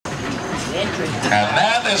And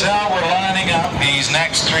that is how we're lining up these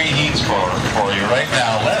next three heats for you right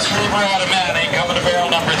now. Les Reaver out of Manning coming to barrel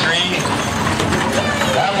number 3.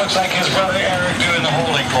 That looks like his brother Eric doing the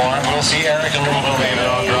holding for him. We'll see Eric a little bit later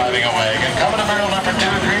on driving a wagon. Coming to barrel number 2,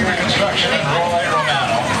 Greener Construction and Roy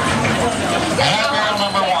Romano. And at barrel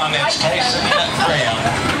number 1, it's Tyson Graham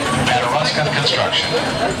at Ruskin Construction.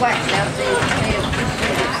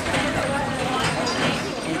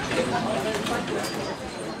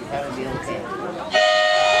 That'll be okay.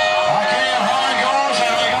 Okay, how it goes,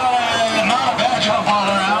 and we got not a bad jump all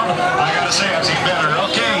around. I gotta say, I've seen better.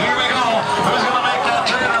 Okay, here we go. Who's gonna make that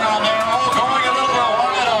turn around there? Oh, going a little bit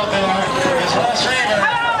wide out there is Les Reaver.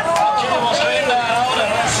 Okay, we'll straighten that out,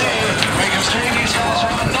 and let's see. We can straighten these guys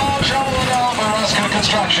around. No trouble at all for Ruskin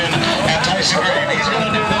Construction and Tyson Graham. He's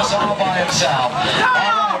gonna do this all by himself.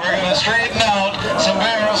 All right, we're gonna straighten out some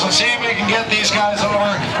barrels and see if we can get these guys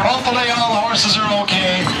over. Hopefully all the horses are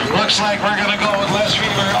okay. Looks like we're going to go with Les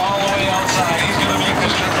Reaver all the way outside. He's going to make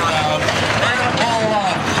this trip around.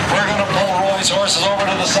 We're going to pull Roy's horses over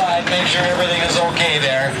to the side, make sure everything is okay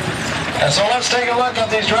there. And so let's take a look at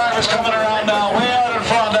these drivers coming around now. Way out in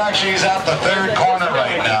front, actually, he's at the 3rd corner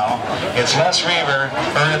right now. It's Les Reaver,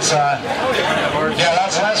 or it's,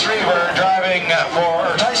 that's Les Reaver driving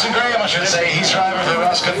or Tyson Graham, I should say. He's driving for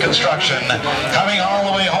Ruskin Construction. Coming all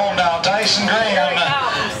the way home now, Tyson Graham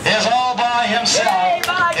is all by himself.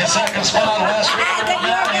 In second spot, Les Reaver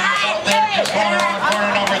is out there just going around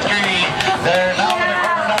corner number 3. They're now in the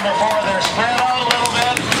corner number 4. They're spread out a little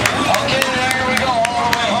bit. Okay, there we go.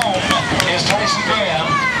 All the way home is Tyson Graham,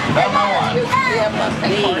 number 1.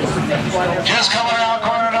 Just coming around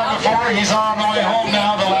corner number 4. He's on the way home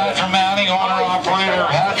now. The lad from Manning, owner-operator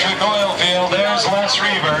Patrick Oilfield. There's Les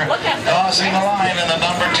Reaver crossing the line in the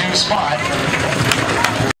number 2 spot.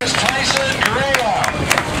 There's Tyson Graham.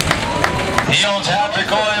 He owns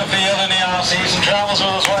Patrick Oilfield in the off-season, travels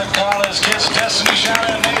with his wife Carla, his kids Destiny,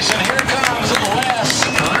 Shannon, and Mason. Here comes Les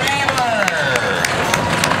Reaver.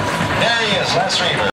 There he is, Les Reaver.